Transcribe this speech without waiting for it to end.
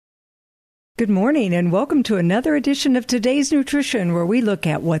Good morning and welcome to another edition of Today's Nutrition, where we look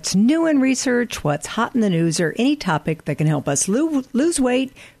at what's new in research, what's hot in the news, or any topic that can help us lose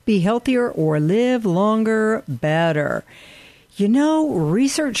weight, be healthier, or live longer better. You know,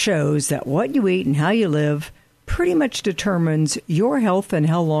 research shows that what you eat and how you live pretty much determines your health and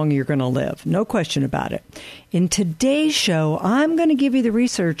how long you're going to live. No question about it. In today's show, I'm going to give you the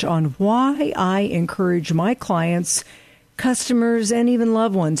research on why I encourage my clients, customers, and even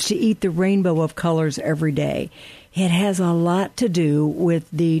loved ones to eat the rainbow of colors every day. It has a lot to do with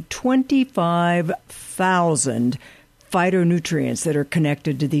the 25,000 phytonutrients that are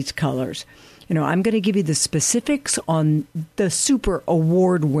connected to these colors. You know, I'm going to give you the specifics on the super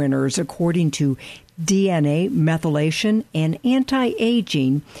award winners according to DNA methylation and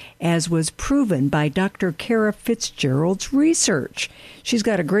anti-aging, as was proven by Dr. Kara Fitzgerald's research. She's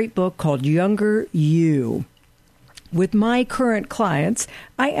got a great book called Younger You. With my current clients,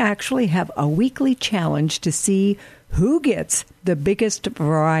 I actually have a weekly challenge to see who gets the biggest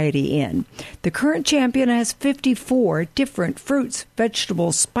variety in. The current champion has 54 different fruits,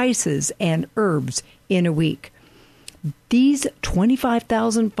 vegetables, spices, and herbs in a week. These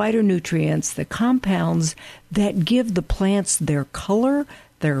 25,000 phytonutrients, the compounds that give the plants their color,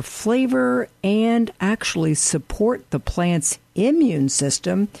 their flavor, and actually support the plant's immune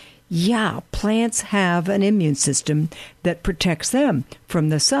system. Yeah, plants have an immune system that protects them from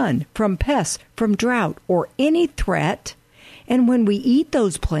the sun, from pests, from drought, or any threat. And when we eat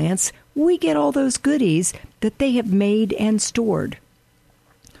those plants, we get all those goodies that they have made and stored.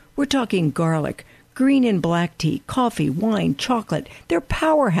 We're talking garlic, green and black tea, coffee, wine, chocolate. They're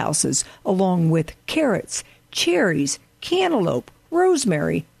powerhouses, along with carrots, cherries, cantaloupe,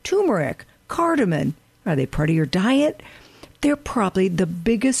 rosemary, turmeric, cardamom. Are they part of your diet? They're probably the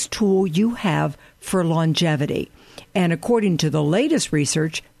biggest tool you have for longevity. And according to the latest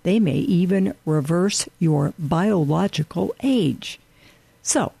research, they may even reverse your biological age.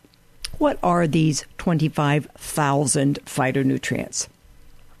 So, what are these 25,000 phytonutrients?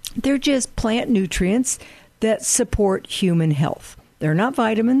 They're just plant nutrients that support human health. They're not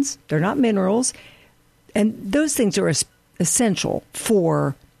vitamins, they're not minerals, and those things are essential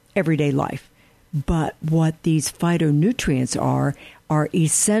for everyday life. But what these phytonutrients are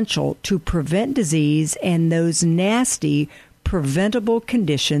essential to prevent disease and those nasty preventable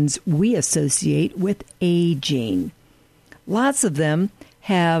conditions we associate with aging. Lots of them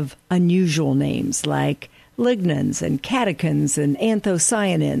have unusual names like lignans and catechins and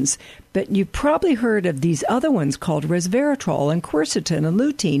anthocyanins, but you've probably heard of these other ones called resveratrol and quercetin and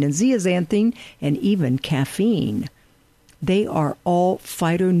lutein and zeaxanthin and even caffeine. They are all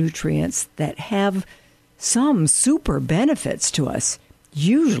phytonutrients that have some super benefits to us,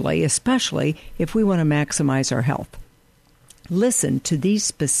 usually, especially if we want to maximize our health. Listen to these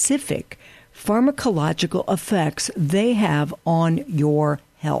specific pharmacological effects they have on your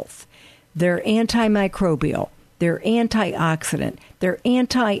health. They're antimicrobial, they're antioxidant, they're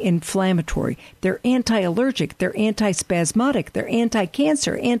anti-inflammatory, they're anti-allergic, they're antispasmodic, they're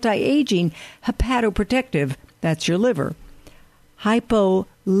anti-cancer, anti-aging, hepatoprotective, that's your liver,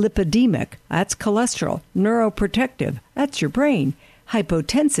 hypolipidemic, that's cholesterol, neuroprotective, that's your brain,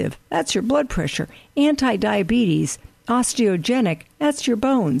 hypotensive, that's your blood pressure, anti-diabetes, osteogenic, that's your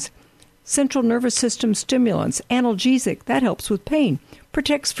bones, central nervous system stimulants, analgesic, that helps with pain,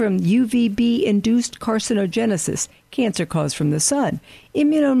 protects from UVB-induced carcinogenesis, cancer caused from the sun,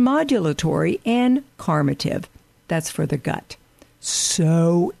 immunomodulatory, and carminative, that's for the gut.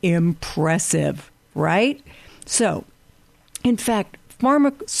 So impressive, right? So, in fact,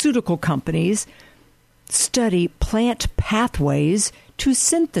 pharmaceutical companies study plant pathways to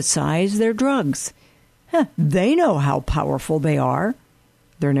synthesize their drugs. They know how powerful they are.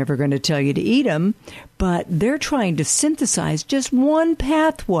 They're never going to tell you to eat them, but they're trying to synthesize just one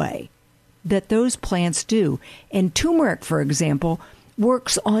pathway that those plants do. And turmeric, for example,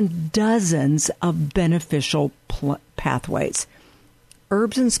 works on dozens of beneficial pathways.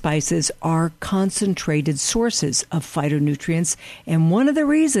 Herbs and spices are concentrated sources of phytonutrients, and one of the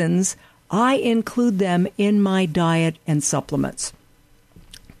reasons I include them in my diet and supplements.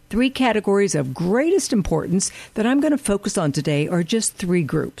 3 categories of greatest importance that I'm going to focus on today are just 3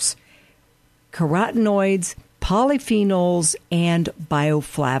 groups: carotenoids, polyphenols, and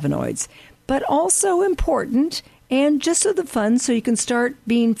bioflavonoids. But also important, and just so the fun, so you can start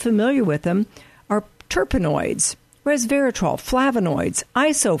being familiar with them, are terpenoids, resveratrol, flavonoids,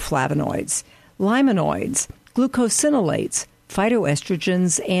 isoflavonoids, limonoids, glucosinolates,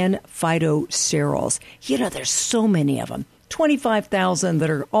 phytoestrogens, and phytosterols. You know, there's so many of them. 25,000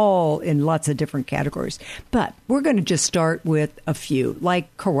 that are all in lots of different categories. But we're going to just start with a few,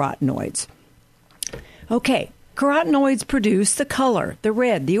 like carotenoids. Okay, carotenoids produce the color, the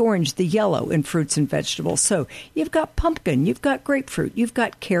red, the orange, the yellow in fruits and vegetables. So you've got pumpkin, you've got grapefruit, you've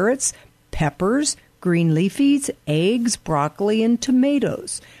got carrots, peppers, green leafies, eggs, broccoli, and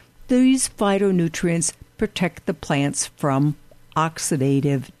tomatoes. These phytonutrients protect the plants from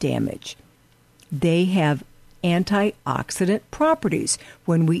oxidative damage. They have antioxidant properties.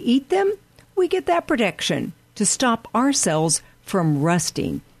 When we eat them, we get that protection to stop our cells from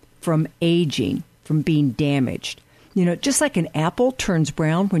rusting, from aging, from being damaged. You know, just like an apple turns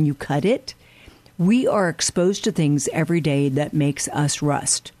brown when you cut it, we are exposed to things every day that makes us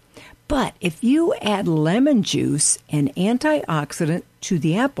rust. But if you add lemon juice, an antioxidant, to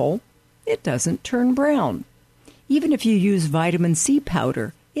the apple, it doesn't turn brown. Even if you use vitamin C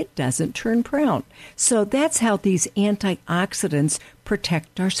powder, it doesn't turn brown. So that's how these antioxidants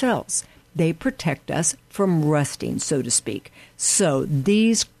protect our cells. They protect us from rusting, so to speak. So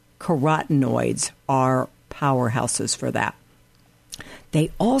these carotenoids are powerhouses for that.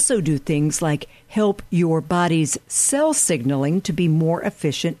 They also do things like help your body's cell signaling to be more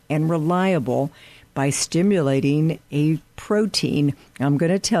efficient and reliable by stimulating a protein. I'm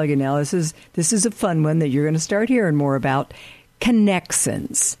going to tell you now, this is a fun one that you're going to start hearing more about.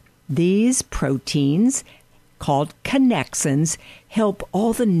 Connexins. These proteins, called connexins, help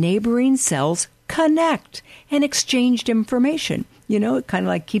all the neighboring cells connect and exchange information. You know, it kind of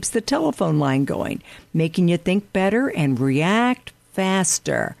like keeps the telephone line going, making you think better and react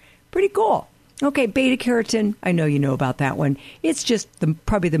faster. Pretty cool. Okay, beta-carotene, I know you know about that one. It's just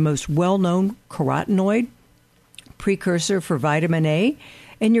probably the most well-known carotenoid precursor for vitamin A,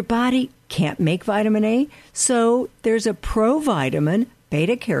 and your body can't make vitamin A, so there's a provitamin,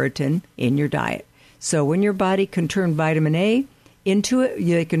 beta-carotene, in your diet. So when your body can turn vitamin A into it,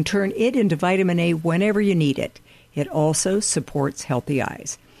 you can turn it into vitamin A whenever you need it. It also supports healthy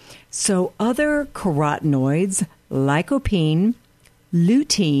eyes. So other carotenoids, lycopene,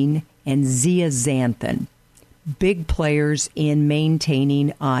 lutein, and zeaxanthin, big players in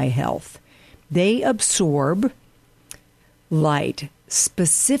maintaining eye health. They absorb light,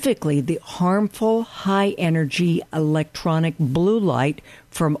 specifically the harmful high-energy electronic blue light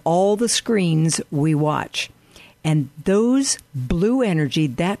from all the screens we watch. And those blue energy,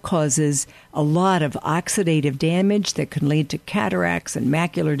 that causes a lot of oxidative damage that can lead to cataracts and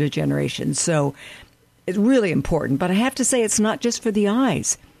macular degeneration. So it's really important. But I have to say, it's not just for the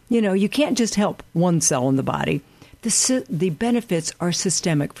eyes. You know, you can't just help one cell in the body. The benefits are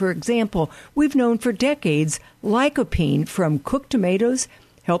systemic. For example, we've known for decades lycopene from cooked tomatoes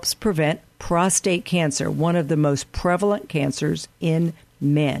helps prevent prostate cancer, one of the most prevalent cancers in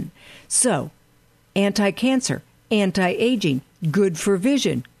men. So, anti-cancer, anti-aging, good for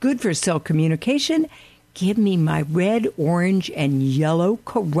vision, good for cell communication. Give me my red, orange, and yellow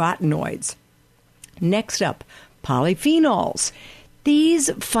carotenoids. Next up, polyphenols. These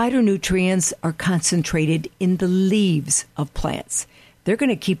phytonutrients are concentrated in the leaves of plants. They're going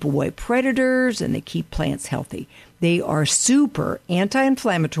to keep away predators and they keep plants healthy. They are super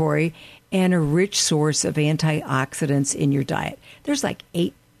anti-inflammatory and a rich source of antioxidants in your diet. There's like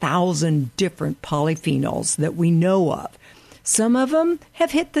 8,000 different polyphenols that we know of. Some of them have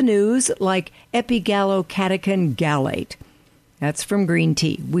hit the news, like epigallocatechin gallate. That's from green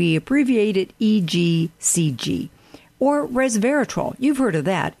tea. We abbreviate it EGCG. Or resveratrol. You've heard of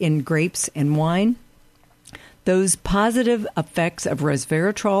that in grapes and wine. Those positive effects of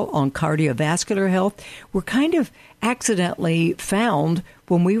resveratrol on cardiovascular health were kind of accidentally found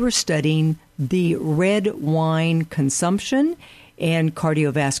when we were studying the red wine consumption and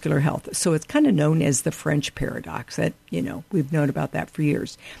cardiovascular health. So it's kind of known as the French paradox. That, you know, we've known about that for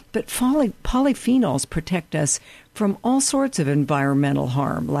years. But polyphenols protect us from all sorts of environmental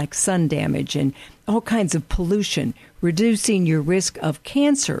harm, like sun damage and all kinds of pollution, reducing your risk of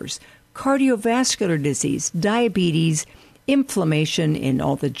cancers, cardiovascular disease, diabetes, inflammation in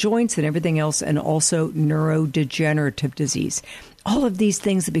all the joints and everything else, and also neurodegenerative disease. All of these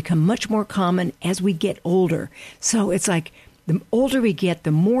things have become much more common as we get older. So it's like the older we get,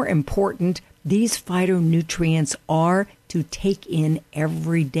 the more important these phytonutrients are to take in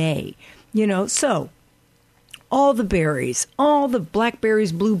every day. You know, so all the berries, all the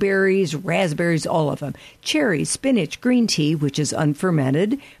blackberries, blueberries, raspberries, all of them. Cherries, spinach, green tea, which is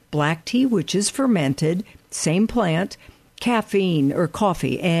unfermented, black tea, which is fermented, same plant, caffeine or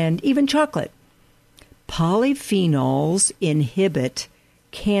coffee, and even chocolate. Polyphenols inhibit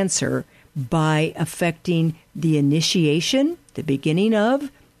cancer by affecting the initiation, the beginning of,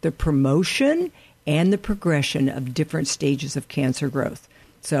 the promotion, and the progression of different stages of cancer growth.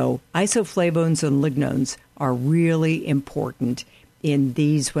 So isoflavones and lignones are really important in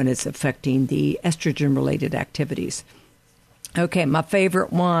these when it's affecting the estrogen-related activities. Okay, my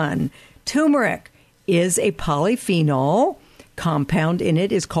favorite one, turmeric is a polyphenol. Compound in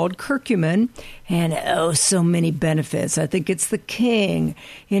it is called curcumin, and oh, so many benefits. I think it's the king.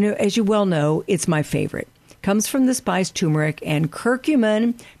 As you well know, it's my favorite. Comes from the spice turmeric, and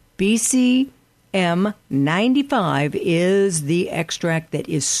curcumin, BCM95, is the extract that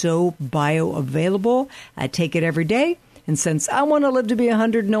is so bioavailable. I take it every day, and since I want to live to be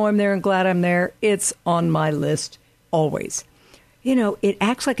 100, know I'm there and glad I'm there, it's on my list always. It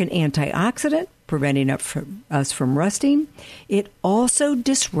acts like an antioxidant, preventing us from rusting. It also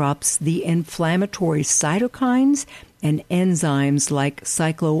disrupts the inflammatory cytokines and enzymes like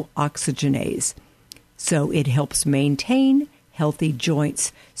cyclooxygenase. So it helps maintain healthy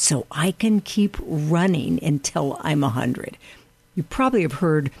joints so I can keep running until I'm 100. You probably have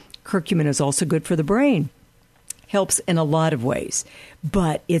heard curcumin is also good for the brain. Helps in a lot of ways,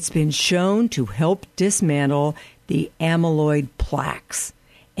 but it's been shown to help dismantle the amyloid plaques,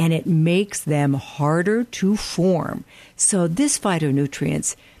 and it makes them harder to form. So this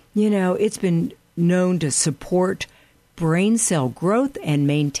phytonutrients, it's been known to support brain cell growth and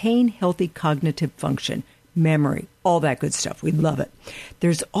maintain healthy cognitive function, memory, all that good stuff. We love it.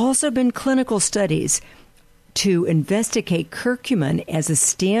 There's also been clinical studies to investigate curcumin as a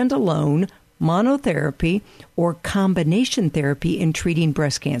standalone monotherapy or combination therapy in treating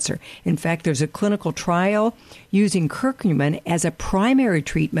breast cancer. In fact, there's a clinical trial using curcumin as a primary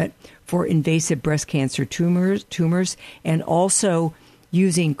treatment for invasive breast cancer tumors, and also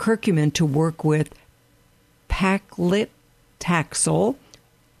using curcumin to work with paclitaxel,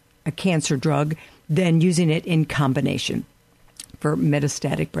 a cancer drug, then using it in combination for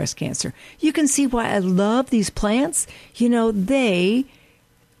metastatic breast cancer. You can see why I love these plants. They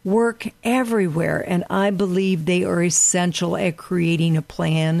work everywhere, and I believe they are essential at creating a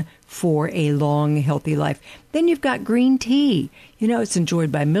plan for a long, healthy life. Then you've got green tea. It's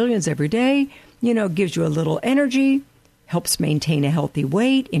enjoyed by millions every day. Gives you a little energy, helps maintain a healthy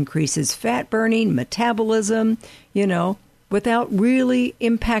weight, increases fat burning, metabolism, without really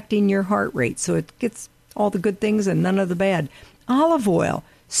impacting your heart rate. So it gets all the good things and none of the bad. Olive oil,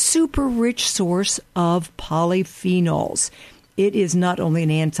 super rich source of polyphenols. It is not only an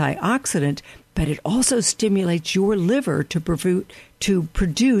antioxidant, but it also stimulates your liver to produce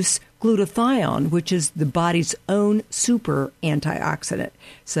glutathione, which is the body's own super antioxidant.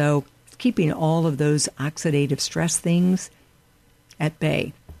 So keeping all of those oxidative stress things at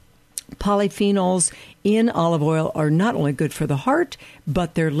bay. Polyphenols in olive oil are not only good for the heart,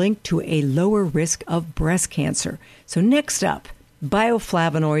 but they're linked to a lower risk of breast cancer. So next up,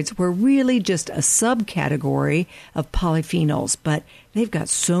 bioflavonoids were really just a subcategory of polyphenols, but they've got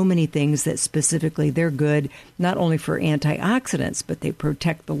so many things that specifically they're good not only for antioxidants, but they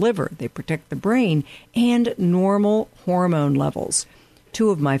protect the liver, they protect the brain, and normal hormone levels. Two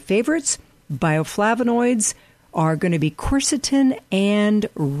of my favorites, bioflavonoids, are going to be quercetin and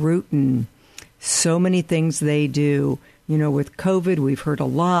rutin. So many things they do. With COVID, we've heard a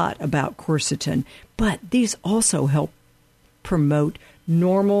lot about quercetin, but these also help promote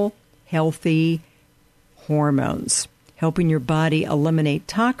normal, healthy hormones, helping your body eliminate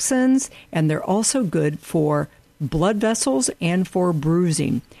toxins, and they're also good for blood vessels and for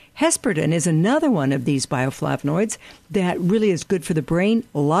bruising. Hesperidin is another one of these bioflavonoids that really is good for the brain.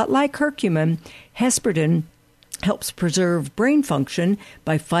 A lot like curcumin, hesperidin helps preserve brain function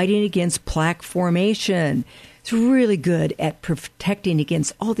by fighting against plaque formation. It's really good at protecting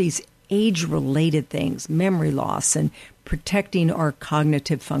against all these age-related things, memory loss, and protecting our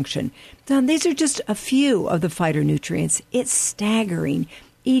cognitive function. Now, these are just a few of the phytonutrients. It's staggering.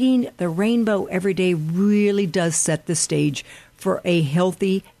 Eating the rainbow every day really does set the stage for a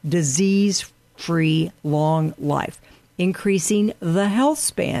healthy, disease-free, long life, increasing the health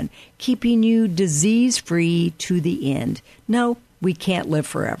span, keeping you disease-free to the end. No, we can't live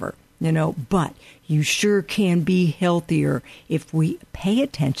forever, but you sure can be healthier if we pay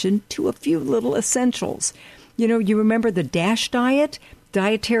attention to a few little essentials. You remember the DASH diet,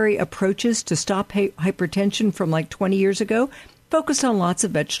 dietary approaches to stop hypertension from like 20 years ago? Focused on lots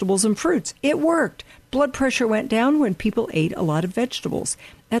of vegetables and fruits. It worked. Blood pressure went down when people ate a lot of vegetables.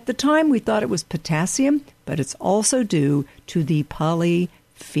 At the time, we thought it was potassium, but it's also due to the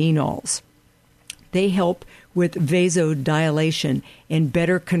polyphenols. They help with vasodilation and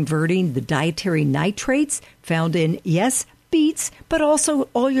better converting the dietary nitrates found in, yes, beets, but also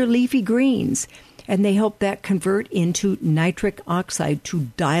all your leafy greens. And they help that convert into nitric oxide to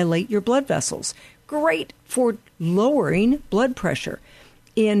dilate your blood vessels. Great for lowering blood pressure.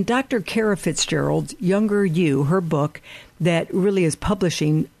 in Dr. Kara Fitzgerald's Younger You, her book that really is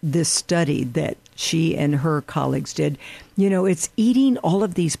publishing this study that she and her colleagues did, it's eating all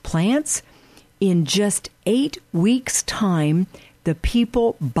of these plants. In just 8 weeks' time, the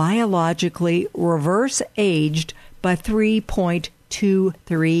people biologically reverse aged by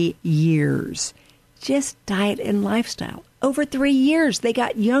 3.23 years. Just diet and lifestyle. Over 3 years, they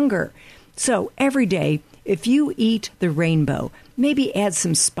got younger. So every day, if you eat the rainbow, maybe add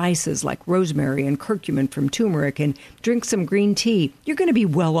some spices like rosemary and curcumin from turmeric and drink some green tea, you're going to be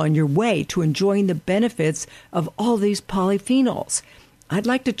well on your way to enjoying the benefits of all these polyphenols. I'd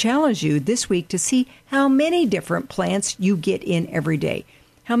like to challenge you this week to see how many different plants you get in every day.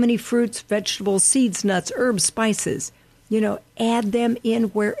 How many fruits, vegetables, seeds, nuts, herbs, spices. Add them in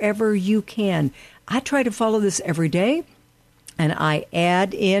wherever you can. I try to follow this every day, and I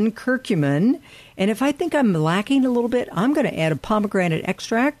add in curcumin. And if I think I'm lacking a little bit, I'm going to add a pomegranate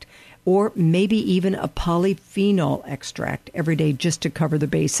extract or maybe even a polyphenol extract every day just to cover the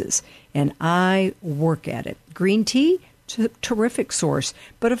bases. And I work at it. Green tea, terrific source.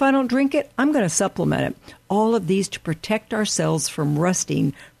 But if I don't drink it, I'm going to supplement it. All of these to protect our cells from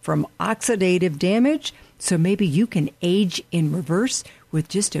rusting, from oxidative damage. So maybe you can age in reverse with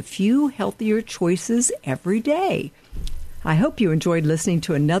just a few healthier choices every day. I hope you enjoyed listening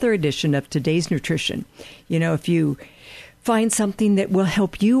to another edition of Today's Nutrition. If you find something that will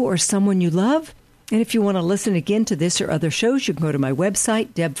help you or someone you love, and if you want to listen again to this or other shows, you can go to my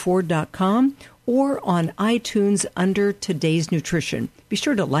website, debford.com, or on iTunes under Today's Nutrition. Be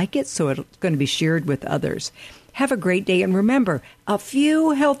sure to like it so it's going to be shared with others. Have a great day, and remember, a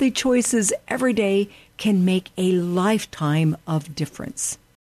few healthy choices every day can make a lifetime of difference.